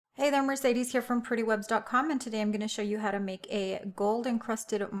there, Mercedes here from PrettyWebz.com, and today I'm going to show you how to make a gold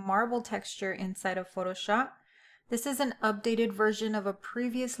encrusted marble texture inside of Photoshop. This is an updated version of a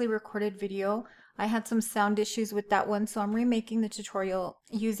previously recorded video. I had some sound issues with that one, so I'm remaking the tutorial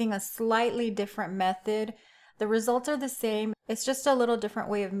using a slightly different method. The results are the same, it's just a little different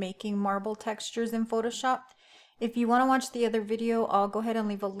way of making marble textures in Photoshop. If you want to watch the other video, I'll go ahead and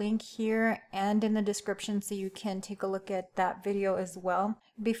leave a link here and in the description so you can take a look at that video as well.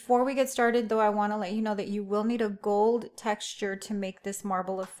 Before we get started though, I want to let you know that you will need a gold texture to make this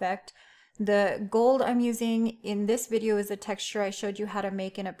marble effect. The gold I'm using in this video is a texture I showed you how to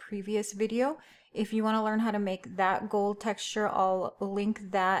make in a previous video. If you want to learn how to make that gold texture, I'll link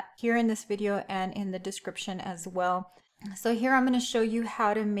that here in this video and in the description as well. So here I'm going to show you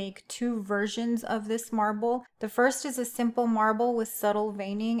how to make two versions of this marble. The first is a simple marble with subtle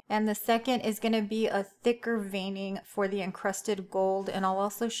veining, and the second is going to be a thicker veining for the encrusted gold, and I'll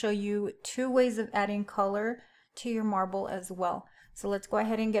also show you two ways of adding color to your marble as well. So let's go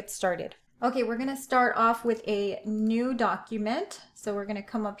ahead and get started. Okay, we're going to start off with a new document. So we're going to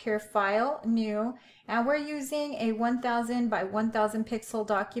come up here, File, New, and we're using a 1000 by 1000 pixel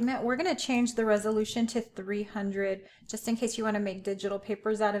document. We're going to change the resolution to 300 just in case you want to make digital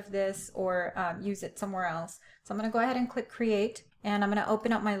papers out of this or use it somewhere else. So I'm going to go ahead and click Create, and I'm going to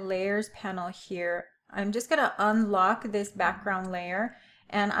open up my Layers panel here. I'm just going to unlock this background layer,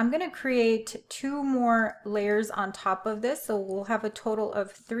 and I'm going to create two more layers on top of this, so we'll have a total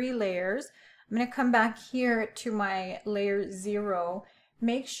of 3 layers. I'm going to come back here to my layer 0.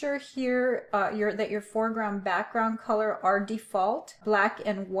 Make sure here that your foreground background color are default, black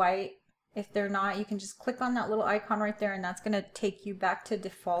and white. If they're not, you can just click on that little icon right there and that's going to take you back to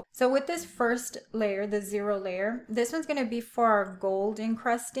default. So with this first layer, the 0 layer, this one's going to be for our gold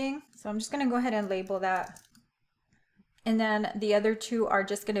encrusting. So I'm just going to go ahead and label that. And then the other two are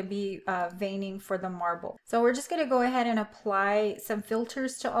just going to be veining for the marble. So we're just going to go ahead and apply some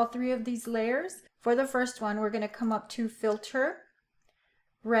filters to all 3 of these layers. For the first one, we're going to come up to Filter,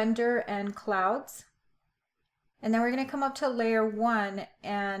 Render, and Clouds. And then we're going to come up to layer 1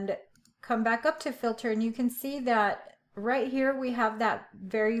 and come back up to Filter, and you can see that right here we have that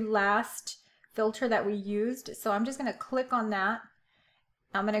very last filter that we used. So I'm just going to click on that.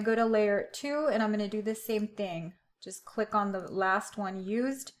 I'm going to go to layer 2 and I'm going to do the same thing. Just click on the last one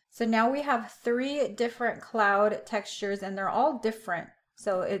used. So now we have 3 different cloud textures and they're all different.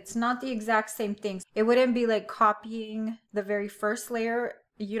 So it's not the exact same thing. It wouldn't be like copying the very first layer.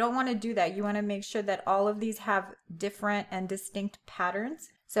 You don't want to do that. You want to make sure that all of these have different and distinct patterns.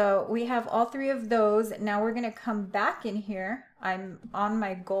 So we have all 3 of those. Now we're going to come back in here. I'm on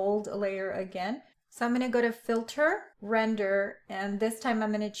my gold layer again. So I'm going to go to Filter, Render, and this time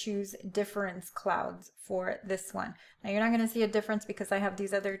I'm going to choose Difference Clouds for this one. Now you're not going to see a difference because I have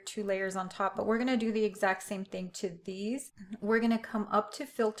these other 2 layers on top, but we're going to do the exact same thing to these. We're going to come up to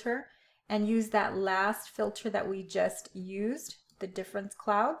Filter and use that last filter that we just used, the Difference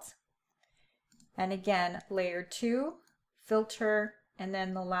Clouds. And again, layer 2, Filter, and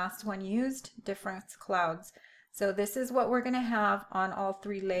then the last one used, Difference Clouds. So this is what we're going to have on all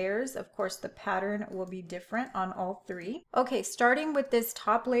 3 layers. Of course, the pattern will be different on all 3. Okay, starting with this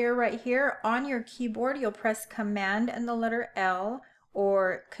top layer right here, on your keyboard, you'll press Command and the letter L,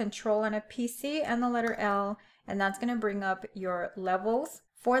 or Control on a PC and the letter L, and that's going to bring up your levels.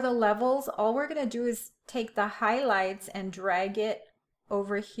 For the levels, all we're going to do is take the highlights and drag it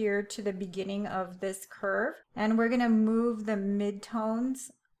over here to the beginning of this curve, and we're going to move the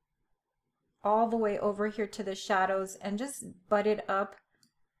midtones all the way over here to the shadows and just butt it up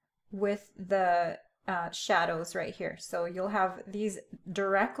with the shadows right here. So you'll have these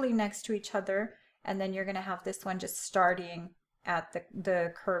directly next to each other, and then you're going to have this one just starting at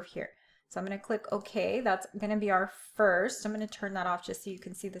the curve here. So I'm going to click OK. That's going to be our first. I'm going to turn that off just so you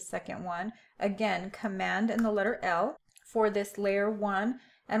can see the second one. Again, Command and the letter L for this layer 1,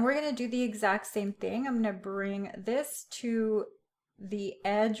 and we're going to do the exact same thing. I'm going to bring this to the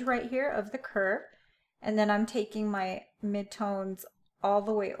edge right here of the curve, and then I'm taking my midtones all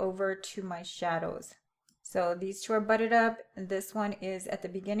the way over to my shadows. So these 2 are butted up, and this one is at the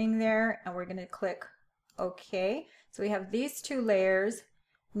beginning there, and we're going to click OK. So we have these 2 layers.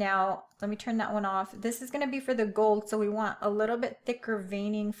 Now let me turn that one off. This is going to be for the gold, so we want a little bit thicker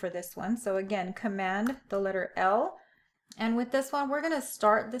veining for this one. So again, Command the letter L, and with this one we're going to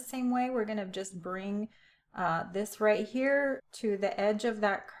start the same way. We're going to just bring this right here to the edge of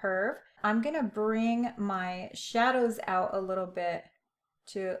that curve. I'm going to bring my shadows out a little bit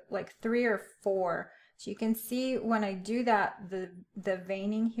to like 3 or 4. So you can see when I do that, the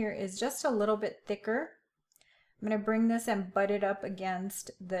veining here is just a little bit thicker. I'm going to bring this and butt it up against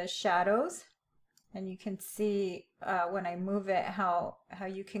the shadows. And you can see when I move it how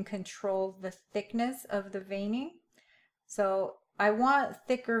you can control the thickness of the veining. So I want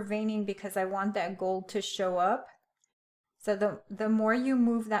thicker veining because I want that gold to show up. So the more you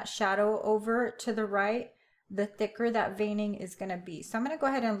move that shadow over to the right, the thicker that veining is going to be. So I'm going to go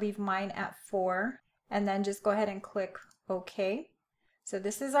ahead and leave mine at 4 and then just go ahead and click OK. So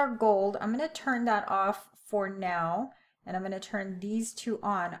this is our gold. I'm going to turn that off for now, and I'm going to turn these two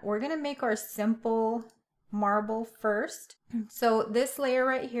on. We're going to make our simple marble first. So this layer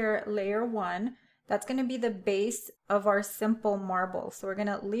right here, layer 1, that's going to be the base of our simple marble. So we're going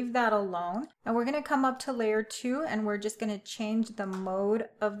to leave that alone. And we're going to come up to layer 2, and we're just going to change the mode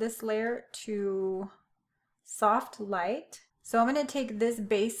of this layer to soft light. So I'm going to take this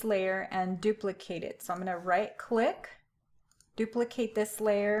base layer and duplicate it. So I'm going to right click, duplicate this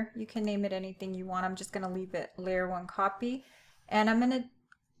layer. You can name it anything you want. I'm just going to leave it layer 1 copy. And I'm going to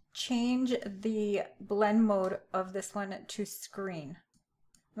change the blend mode of this one to screen.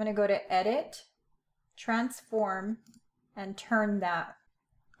 I'm going to go to edit, transform, and turn that.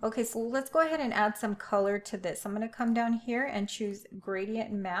 Okay, so let's go ahead and add some color to this. I'm going to come down here and choose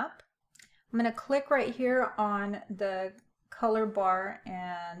gradient map. I'm going to click right here on the color bar,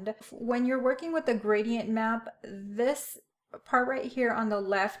 and when you're working with the gradient map, this part right here on the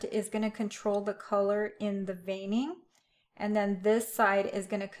left is going to control the color in the veining, and then this side is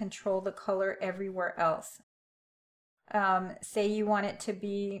going to control the color everywhere else. Say you want it to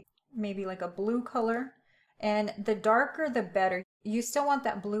be maybe like a blue color, and the darker the better. You still want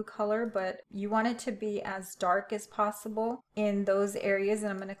that blue color, but you want it to be as dark as possible in those areas.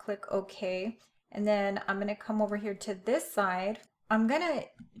 And I'm going to click OK. And then I'm going to come over here to this side. I'm going to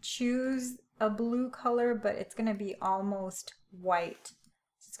choose a blue color, but it's going to be almost white.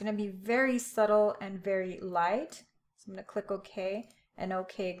 So it's going to be very subtle and very light. So I'm going to click OK and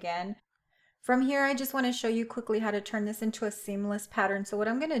OK again. From here, I just want to show you quickly how to turn this into a seamless pattern. So what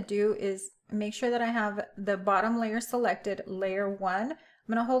I'm going to do is make sure that I have the bottom layer selected, layer 1. I'm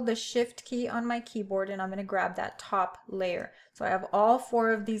going to hold the shift key on my keyboard and I'm going to grab that top layer. So I have all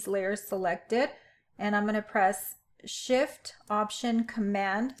 4 of these layers selected, and I'm going to press shift, option,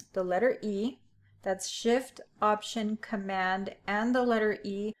 command, the letter E. That's shift, option, command, and the letter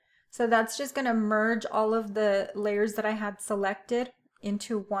E. So that's just going to merge all of the layers that I had selected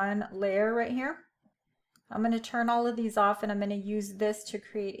into one layer right here. I'm going to turn all of these off, and I'm going to use this to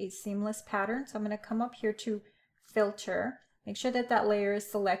create a seamless pattern. So I'm going to come up here to filter, make sure that that layer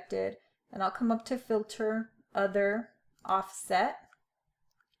is selected, and I'll come up to filter, other, offset.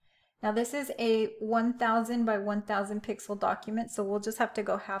 Now this is a 1000 by 1000 pixel document, so we'll just have to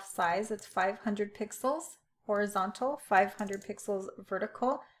go half size. It's 500 pixels horizontal, 500 pixels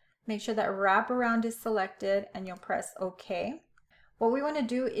vertical. Make sure that wraparound is selected, and you'll press OK. What we want to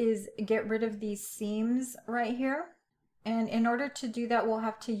do is get rid of these seams right here. And in order to do that, we'll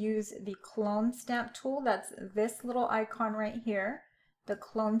have to use the clone stamp tool. That's this little icon right here, the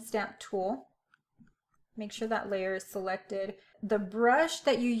clone stamp tool. Make sure that layer is selected. The brush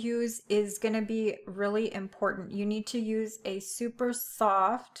that you use is going to be really important. You need to use a super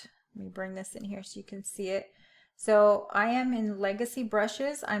soft, let me bring this in here so you can see it. So I am in legacy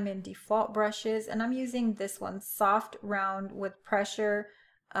brushes, I'm in default brushes, and I'm using this one, soft round with pressure.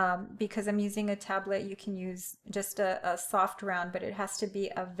 Because I'm using a tablet, you can use just a soft round, but it has to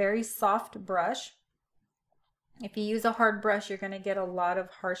be a very soft brush. If you use a hard brush, you're going to get a lot of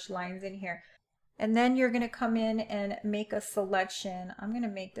harsh lines in here. And then you're going to come in and make a selection. I'm going to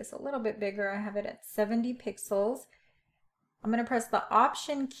make this a little bit bigger. I have it at 70 pixels. I'm going to press the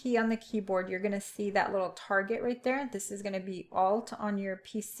option key on the keyboard. You're going to see that little target right there. This is going to be Alt on your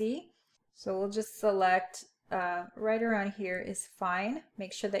PC. So we'll just select right around here is fine.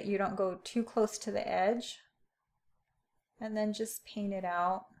 Make sure that you don't go too close to the edge. And then just paint it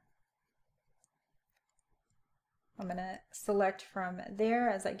out. I'm going to select from there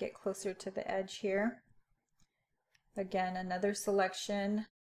as I get closer to the edge here. Again, another selection.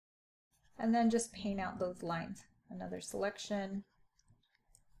 And then just paint out those lines. Another selection.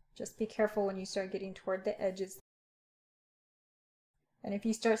 Just be careful when you start getting toward the edges. And if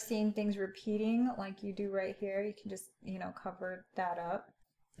you start seeing things repeating like you do right here, you can just, cover that up.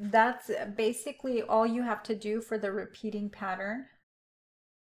 That's basically all you have to do for the repeating pattern.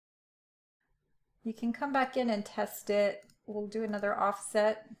 You can come back in and test it. We'll do another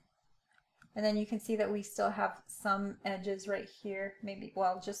offset. And then you can see that we still have some edges right here, maybe,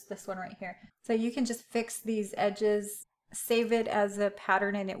 well, just this one right here. So you can just fix these edges, save it as a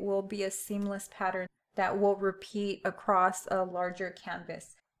pattern, and it will be a seamless pattern that will repeat across a larger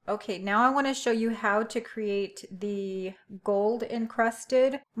canvas. Okay, now I want to show you how to create the gold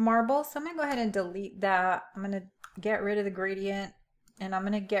encrusted marble. So I'm going to go ahead and delete that. I'm going to get rid of the gradient, and I'm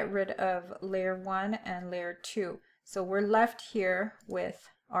going to get rid of layer 1 and layer 2. So we're left here with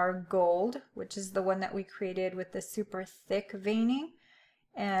our gold, which is the one that we created with the super thick veining.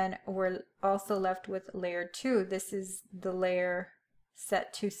 And we're also left with layer 2. This is the layer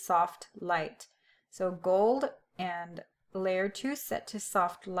set to soft light. So gold and layer 2 set to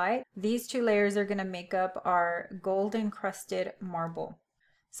soft light. These two layers are going to make up our gold encrusted marble.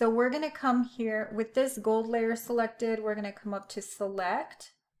 So we're going to come here with this gold layer selected. We're going to come up to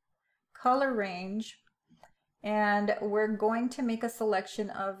select, color range, and we're going to make a selection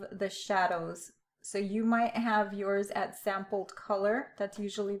of the shadows. So you might have yours at sampled color. That's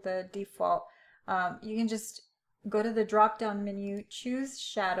usually the default. You can just go to the drop down menu, choose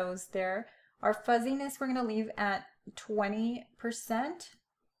shadows there. Our fuzziness we're going to leave at 20%,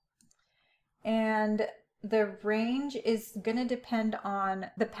 and the range is going to depend on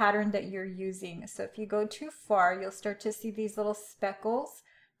the pattern that you're using. So if you go too far, you'll start to see these little speckles.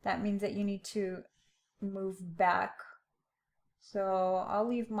 That means that you need to move back. So I'll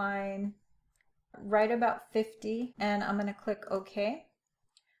leave mine right about 50, and I'm going to click OK.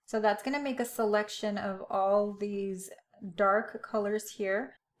 So that's going to make a selection of all these dark colors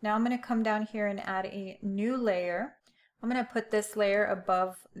here. Now I'm going to come down here and add a new layer. I'm going to put this layer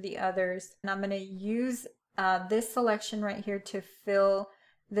above the others, and I'm going to use this selection right here to fill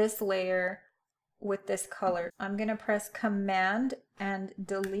this layer with this color. I'm going to press Command and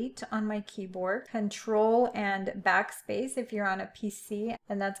Delete on my keyboard, Control and Backspace if you're on a PC,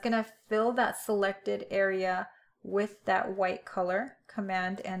 and that's going to fill that selected area with that white color.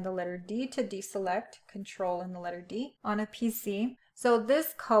 Command and the letter D to deselect, Control and the letter D on a PC. So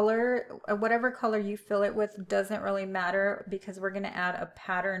this color, whatever color you fill it with, doesn't really matter because we're going to add a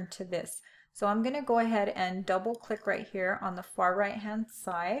pattern to this. So I'm going to go ahead and double click right here on the far right hand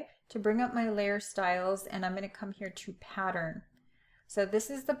side to bring up my layer styles, and I'm going to come here to pattern. So this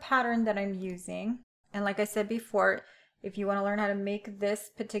is the pattern that I'm using, and like I said before, if you want to learn how to make this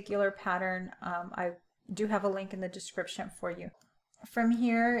particular pattern, I do have a link in the description for you. From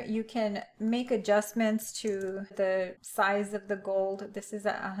here you can make adjustments to the size of the gold. This is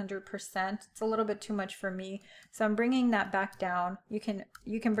at 100%. It's a little bit too much for me, so I'm bringing that back down. You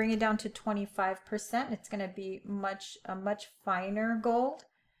can bring it down to 25%. It's going to be a much finer gold,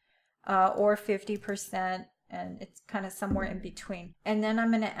 or 50%, and it's kind of somewhere in between. And then I'm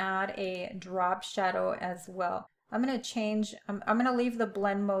going to add a drop shadow as well. I'm going to change, I'm going to leave the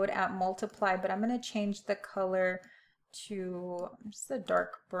blend mode at multiply, but I'm going to change the color to just a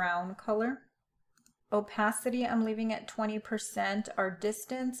dark brown color. Opacity I'm leaving at 20%. Our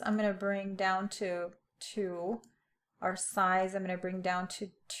distance I'm going to bring down to 2. Our size I'm going to bring down to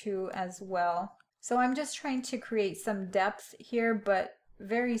 2 as well. So I'm just trying to create some depth here, but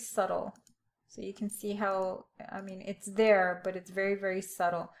very subtle. So you can see how, I mean, it's there, but it's very, very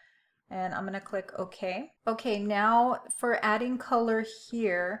subtle. And I'm going to click OK. Okay, now for adding color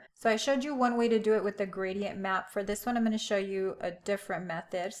here. So I showed you one way to do it with the gradient map. For this one, I'm going to show you a different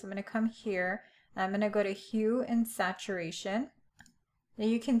method. So I'm going to come here, and I'm going to go to Hue and Saturation. Now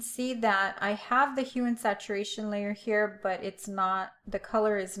you can see that I have the hue and saturation layer here, but it's not, the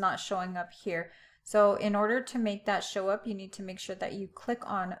color is not showing up here. So in order to make that show up, you need to make sure that you click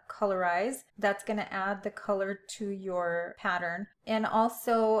on colorize. That's going to add the color to your pattern. And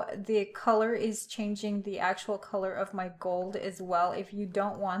also the color is changing the actual color of my gold as well. If you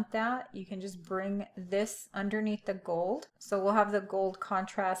don't want that, you can just bring this underneath the gold. So we'll have the gold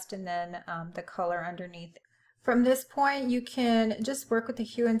contrast and then the color underneath. From this point, you can just work with the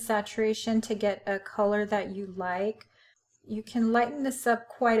hue and saturation to get a color that you like. You can lighten this up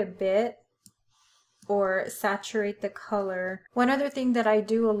quite a bit or saturate the color. One other thing that I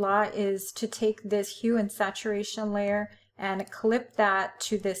do a lot is to take this hue and saturation layer and clip that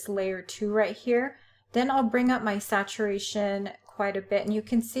to this layer 2 right here. Then I'll bring up my saturation quite a bit, and you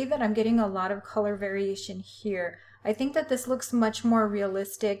can see that I'm getting a lot of color variation here. I think that this looks much more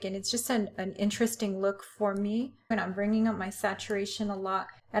realistic, and it's just an interesting look for me. And I'm bringing up my saturation a lot.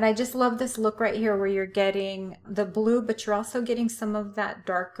 And I just love this look right here where you're getting the blue, but you're also getting some of that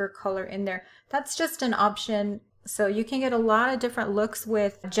darker color in there. That's just an option. So you can get a lot of different looks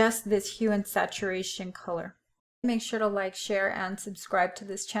with just this hue and saturation color. Make sure to like, share, and subscribe to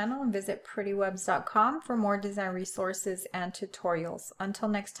this channel, and visit PrettyWebz.com for more design resources and tutorials. Until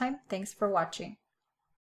next time, thanks for watching.